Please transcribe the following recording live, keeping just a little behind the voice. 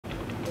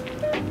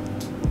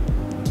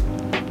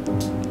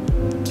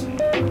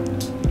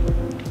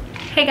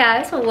Hey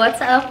guys, what's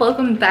up?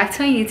 Welcome back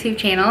to my YouTube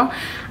channel.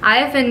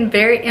 I've been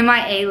very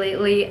MIA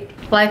lately.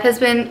 Life has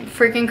been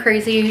freaking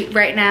crazy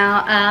right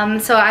now.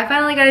 So I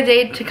finally got a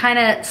day to kind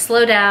of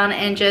slow down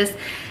and just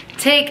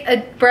take a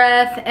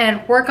breath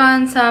and work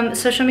on some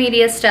social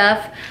media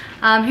stuff.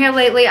 Here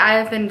lately I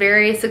have been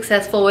very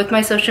successful with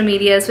my social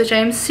medias, which I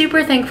am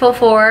super thankful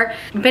for.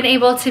 I've been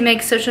able to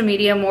make social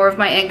media more of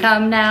my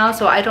income now,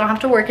 so I don't have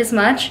to work as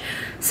much.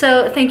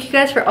 So thank you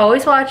guys for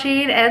always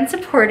watching and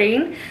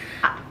supporting.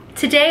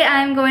 Today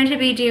I'm going to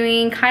be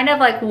doing kind of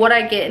like what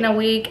I get in a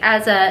week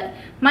as a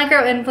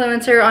micro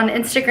influencer on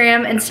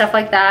Instagram and stuff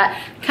like that.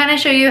 Kind of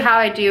show you how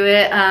I do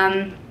it.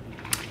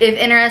 If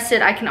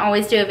interested, I can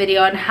always do a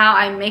video on how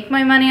I make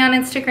my money on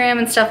Instagram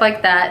and stuff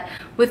like that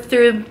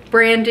through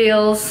brand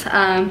deals.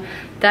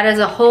 That is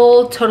a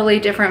whole totally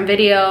different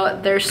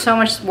video. There's so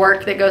much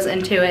work that goes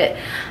into it.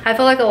 I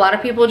feel like a lot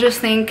of people just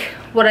think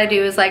what I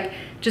do is like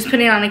just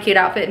putting on a cute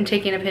outfit and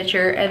taking a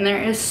picture, and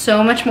there is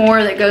so much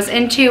more that goes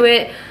into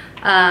it.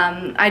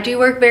 I do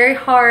work very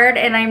hard,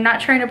 and I'm not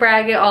trying to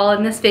brag at all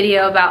in this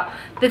video about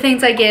the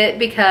things I get,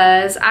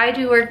 because I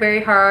do work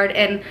very hard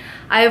and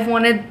I have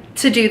wanted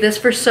to do this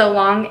for so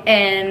long,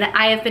 and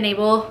I have been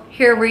able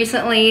here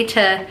recently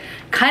to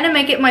kind of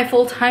make it my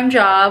full-time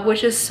job,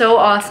 which is so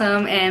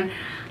awesome, and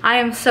I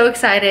am so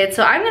excited.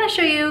 So I'm going to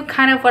show you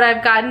kind of what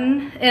I've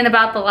gotten in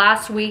about the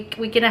last week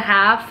and a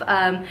half.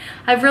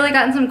 I've really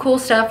gotten some cool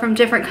stuff from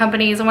different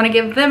companies. I want to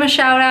give them a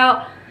shout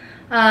out.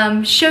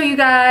 Show you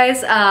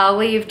guys,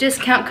 leave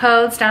discount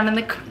codes down in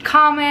the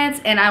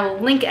comments, and I will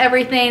link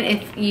everything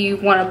if you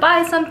want to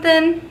buy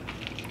something.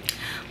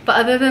 But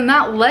other than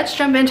that, let's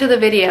jump into the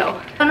video.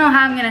 I don't know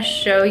how I'm going to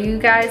show you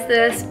guys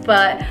this,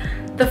 but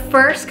the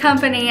first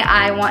company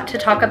I want to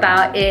talk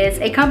about is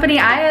a company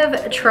I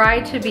have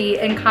tried to be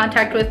in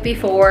contact with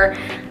before.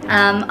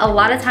 A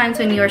lot of times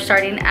when you are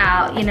starting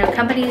out, you know,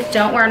 companies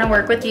don't want to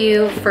work with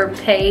you for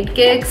paid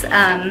gigs.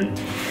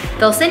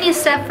 They'll send you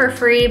stuff for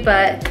free,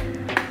 but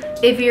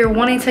if you're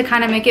wanting to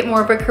kind of make it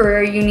more of a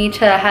career, you need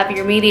to have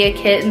your media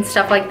kit and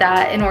stuff like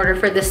that in order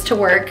for this to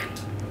work.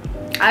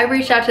 I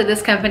reached out to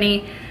this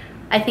company,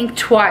 I think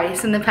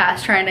twice in the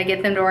past, trying to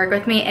get them to work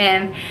with me,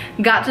 and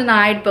got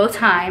denied both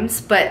times.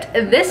 But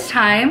this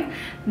time,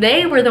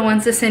 they were the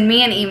ones to send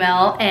me an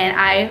email, and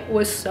I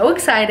was so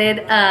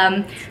excited.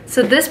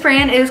 So this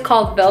brand is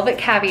called Velvet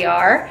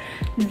Caviar.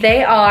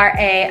 They are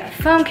a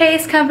phone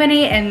case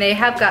company, and they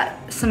have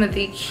got some of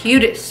the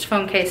cutest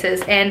phone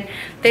cases, and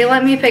they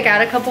let me pick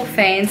out a couple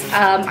things.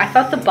 I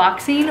thought the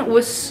boxing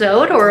was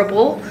so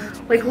adorable.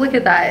 Like, look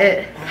at that.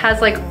 It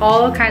has like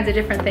all kinds of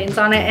different things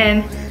on it,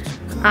 and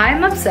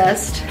I'm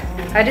obsessed.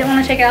 I didn't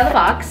want to take it out of the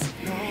box.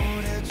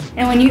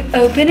 And when you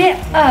open it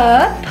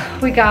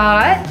up, we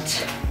got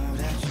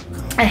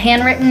a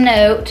handwritten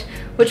note,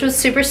 which was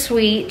super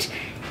sweet.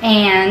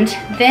 And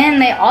then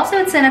they also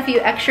had sent a few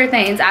extra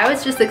things. I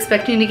was just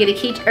expecting to get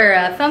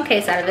a phone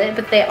case out of it,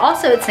 but they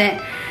also had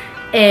sent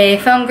a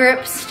phone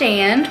grip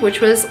stand,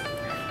 which was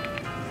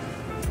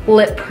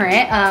lip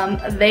print.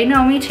 They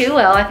know me too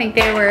well. I think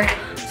they were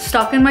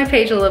stalking my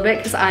page a little bit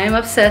because I am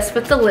obsessed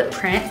with the lip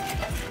print.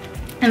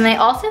 And they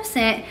also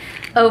sent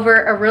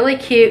over a really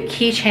cute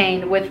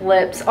keychain with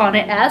lips on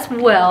it as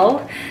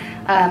well.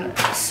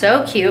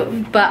 So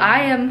cute, but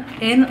I am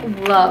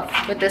in love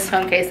with this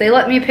phone case. They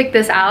let me pick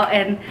this out,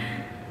 and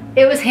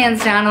it was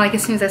hands down, like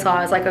as soon as I saw it,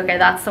 I was like, okay,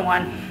 that's the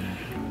one.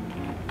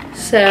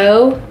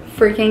 So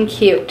freaking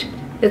cute.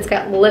 It's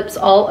got lips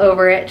all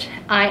over it.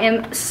 I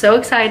am so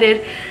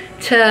excited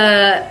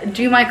to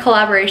do my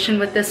collaboration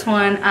with this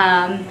one.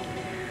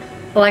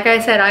 Like I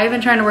said, I've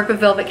been trying to work with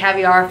Velvet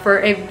Caviar for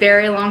a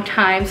very long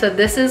time, so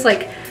this is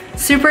like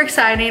super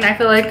exciting. I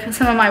feel like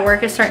some of my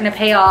work is starting to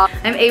pay off.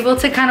 I'm able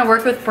to kind of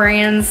work with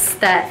brands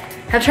that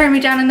have turned me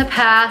down in the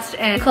past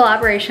and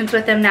collaborations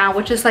with them now,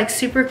 which is like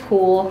super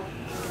cool.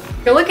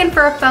 If you're looking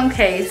for a phone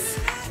case,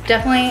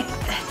 definitely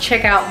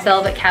check out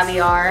Velvet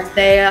Caviar.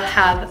 They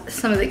have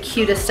some of the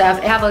cutest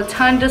stuff. They have a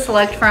ton to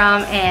select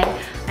from, and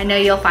I know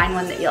you'll find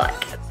one that you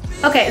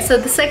like. Okay, so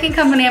the second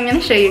company I'm going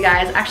to show you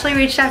guys actually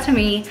reached out to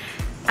me.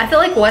 I feel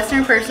like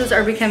Western purses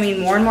are becoming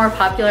more and more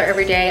popular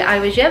every day. I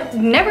was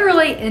never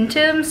really into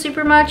them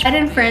super much. Ed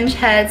and Fringe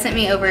had sent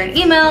me over an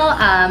email,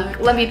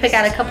 let me pick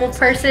out a couple of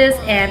purses,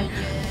 and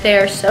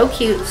they're so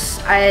cute.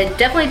 I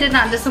definitely did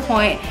not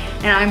disappoint,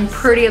 and I'm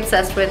pretty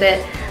obsessed with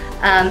it.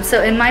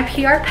 So in my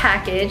PR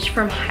package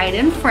from Ed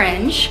and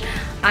Fringe,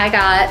 I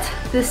got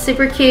this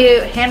super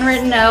cute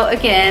handwritten note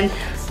again,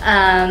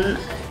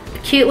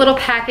 cute little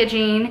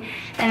packaging,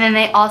 and then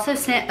they also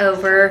sent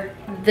over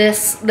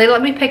this, they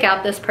let me pick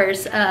out this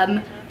purse.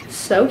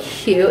 So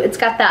cute. It's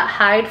got that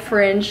hide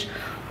fringe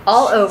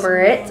all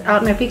over it. I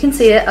don't know if you can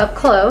see it up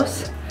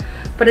close,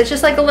 but it's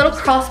just like a little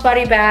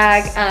crossbody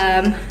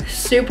bag.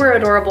 Super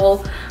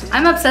adorable.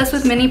 I'm obsessed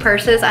with mini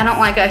purses. I don't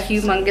like a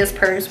humongous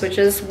purse, which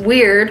is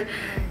weird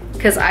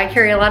because I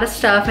carry a lot of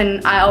stuff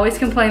and I always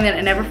complain that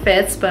it never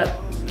fits, but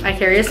I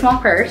carry a small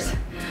purse.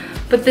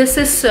 But this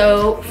is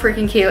so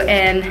freaking cute,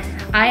 and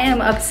I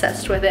am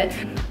obsessed with it.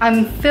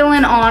 I'm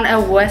filling on a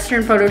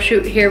Western photo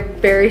shoot here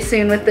very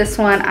soon with this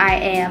one. I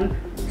am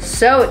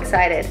so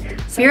excited.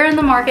 So if you're in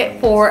the market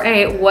for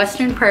a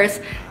Western purse,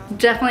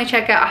 definitely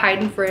check out Hide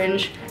and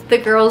Fringe. The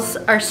girls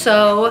are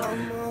so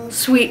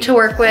sweet to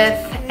work with,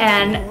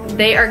 and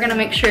they are gonna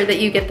make sure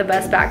that you get the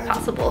best bag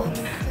possible.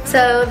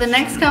 So the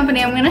next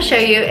company I'm gonna show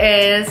you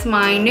is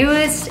my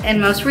newest and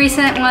most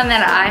recent one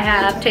that I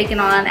have taken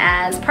on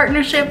as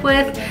partnership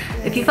with.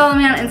 If you follow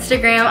me on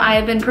Instagram, I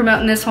have been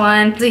promoting this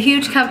one. It's a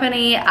huge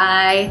company.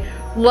 I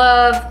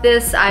love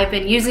this. I've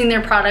been using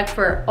their product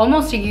for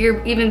almost a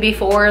year, even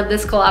before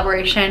this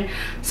collaboration.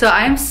 So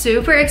I'm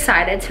super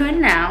excited to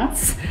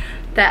announce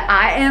that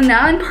I am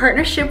now in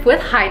partnership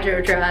with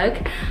Hydro Drug.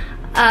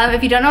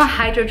 If you don't know what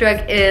Hydro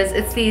Drug is,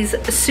 it's these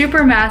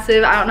super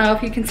massive, I don't know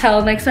if you can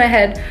tell next to my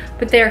head,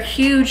 but they're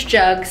huge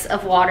jugs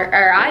of water,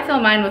 or I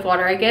fill mine with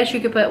water. I guess you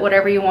could put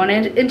whatever you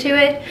wanted into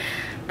it.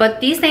 But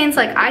these things,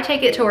 like, I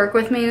take it to work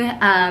with me,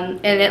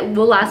 and it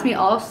will last me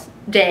all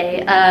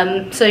day.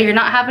 So you're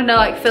not having to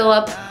like fill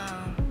up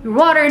your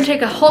water and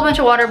take a whole bunch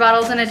of water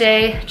bottles in a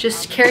day.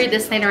 Just carry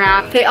this thing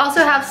around. They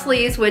also have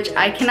sleeves, which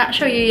I cannot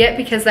show you yet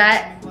because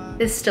that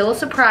is still a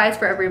surprise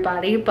for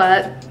everybody,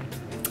 but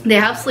they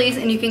have sleeves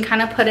and you can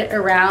kind of put it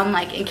around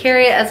like and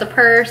carry it as a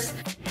purse.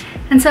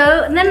 And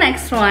so the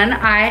next one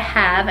I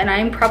have, and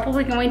I'm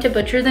probably going to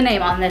butcher the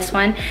name on this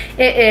one,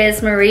 it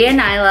is Maria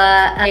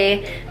Nyla,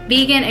 a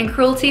vegan and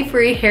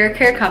cruelty-free hair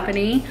care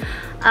company.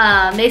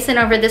 They sent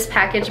over this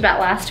package about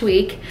last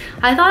week.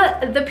 I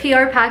thought the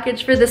PR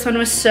package for this one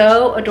was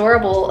so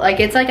adorable.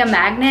 Like, it's like a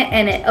magnet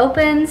and it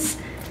opens.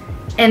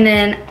 And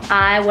then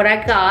what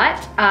I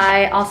got,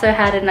 I also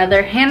had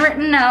another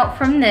handwritten note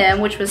from them,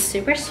 which was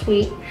super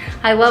sweet.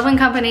 I love when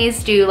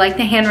companies do like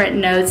the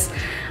handwritten notes.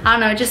 I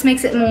don't know, it just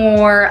makes it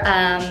more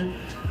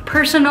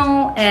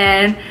personal,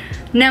 and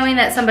knowing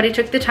that somebody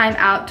took the time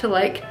out to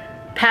like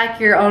pack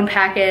your own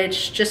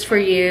package just for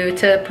you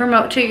to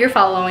promote to your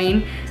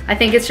following. I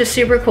think it's just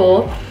super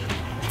cool.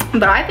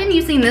 But I've been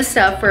using this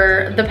stuff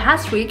for the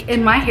past week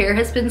and my hair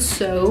has been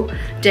so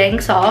dang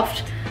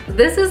soft.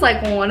 This is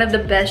like one of the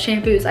best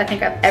shampoos I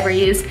think I've ever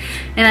used.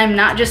 And I'm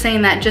not just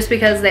saying that just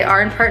because they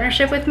are in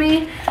partnership with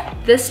me.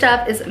 This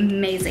stuff is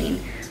amazing.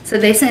 So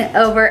they sent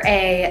over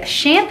a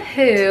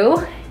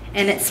shampoo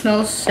and it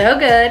smells so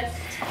good.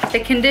 The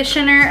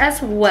conditioner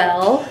as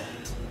well.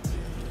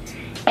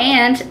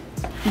 And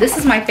this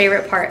is my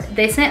favorite part.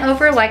 They sent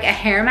over like a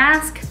hair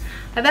mask.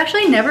 I've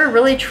actually never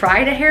really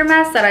tried a hair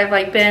mask that I've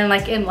like been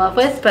like in love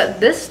with,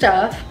 but this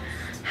stuff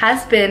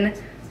has been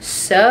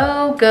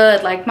so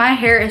good. Like, my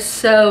hair is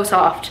so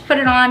soft. Put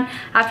it on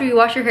after you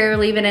wash your hair,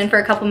 leave it in for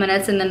a couple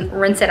minutes and then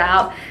rinse it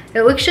out.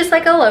 It looks just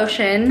like a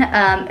lotion.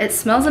 It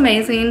smells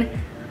amazing.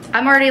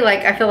 I'm already like,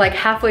 I feel like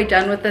halfway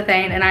done with the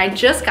thing, and I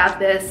just got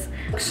this.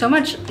 So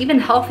much even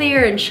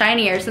healthier and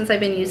shinier since I've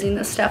been using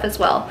this stuff as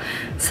well.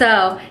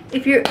 So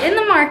if you're in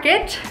the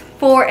market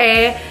for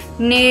a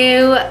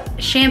new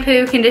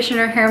shampoo,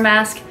 conditioner, hair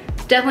mask,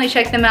 definitely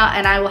check them out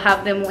and I will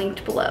have them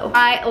linked below.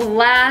 My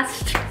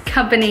last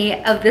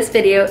company of this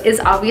video is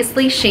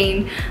obviously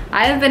Shein.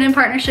 I have been in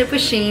partnership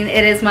with Shein.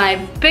 It is my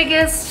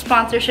biggest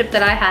sponsorship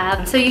that I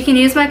have. So you can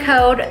use my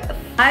code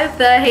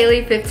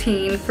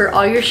HALEY15 for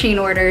all your Shein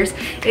orders.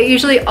 It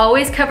usually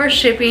always covers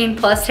shipping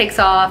plus takes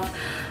off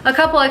a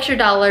couple extra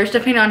dollars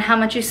depending on how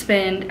much you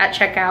spend at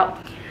checkout.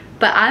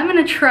 But I'm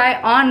gonna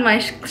try on my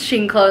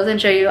Shein clothes and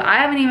show you.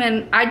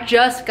 I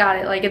just got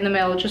it like in the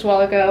mail just a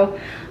while ago.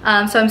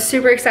 So I'm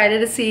super excited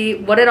to see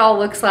what it all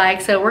looks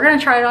like. So we're gonna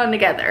try it on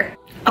together.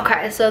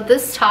 Okay, so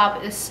this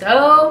top is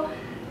so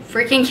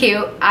freaking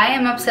cute. I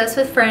am obsessed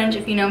with fringe.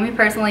 If you know me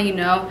personally, you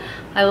know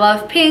I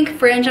love pink,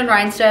 fringe, and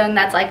rhinestone.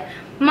 That's like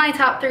my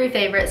top 3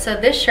 favorites. So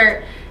this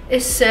shirt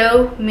is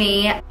so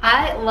me.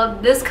 I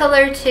love this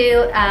color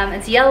too.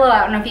 It's yellow.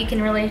 I don't know if you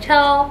can really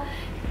tell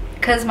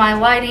because my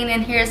lighting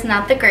in here is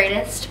not the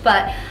greatest,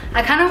 but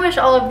I kind of wish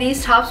all of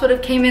these tops would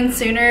have came in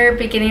sooner,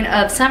 beginning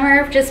of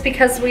summer, just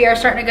because we are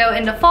starting to go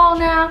into fall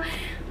now,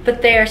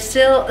 but they are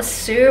still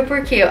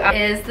super cute.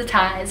 Is the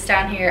ties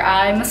down here.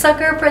 I'm a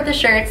sucker for the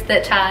shirts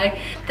that tie.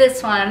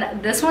 This one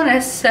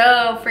is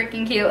so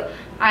freaking cute.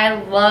 I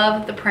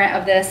love the print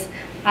of this.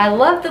 I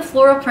love the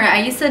floral print.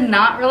 I used to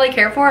not really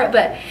care for it,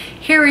 but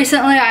here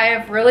recently I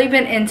have really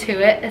been into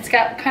it. It's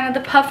got kind of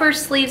the puffer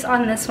sleeves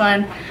on this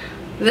one.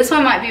 This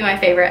one might be my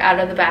favorite out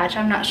of the batch.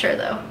 I'm not sure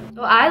though.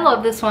 So I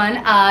love this one.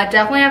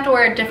 Definitely have to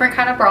wear a different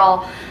kind of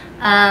bra.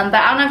 But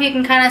I don't know if you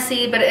can kind of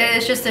see, but it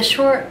is just a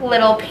short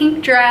little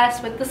pink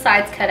dress with the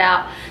sides cut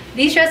out.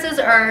 These dresses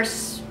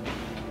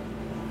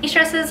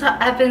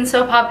have been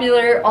so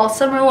popular all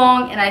summer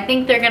long, and I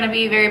think they're gonna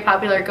be very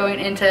popular going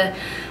into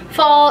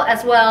fall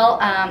as well.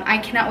 I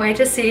cannot wait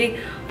to see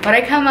what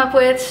I come up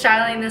with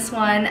styling this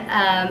one.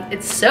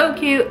 It's so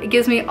cute. It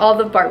gives me all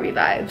the Barbie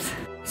vibes.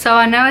 So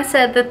I know I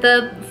said that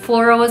the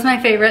floral was my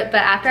favorite,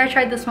 but after I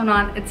tried this one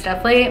on, it's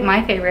definitely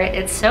my favorite.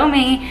 It's so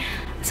me.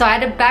 So I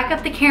had to back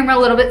up the camera a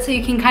little bit so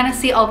you can kind of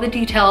see all the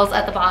details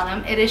at the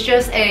bottom. It is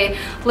just a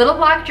little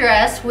black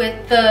dress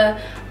with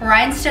the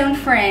rhinestone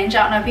fringe.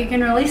 I don't know if you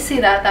can really see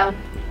that.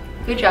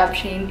 Good job,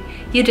 Sheen.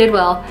 You did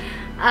well.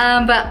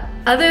 But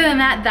other than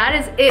that, that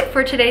is it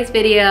for today's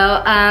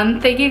video.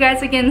 Thank you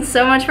guys again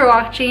so much for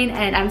watching,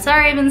 and I'm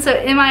sorry I've been so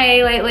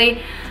MIA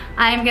lately.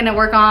 I'm gonna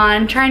work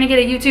on trying to get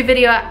a YouTube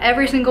video out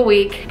every single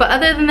week. But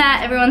other than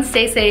that, everyone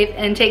stay safe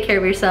and take care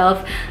of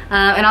yourself.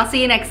 And I'll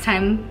see you next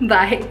time.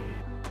 Bye.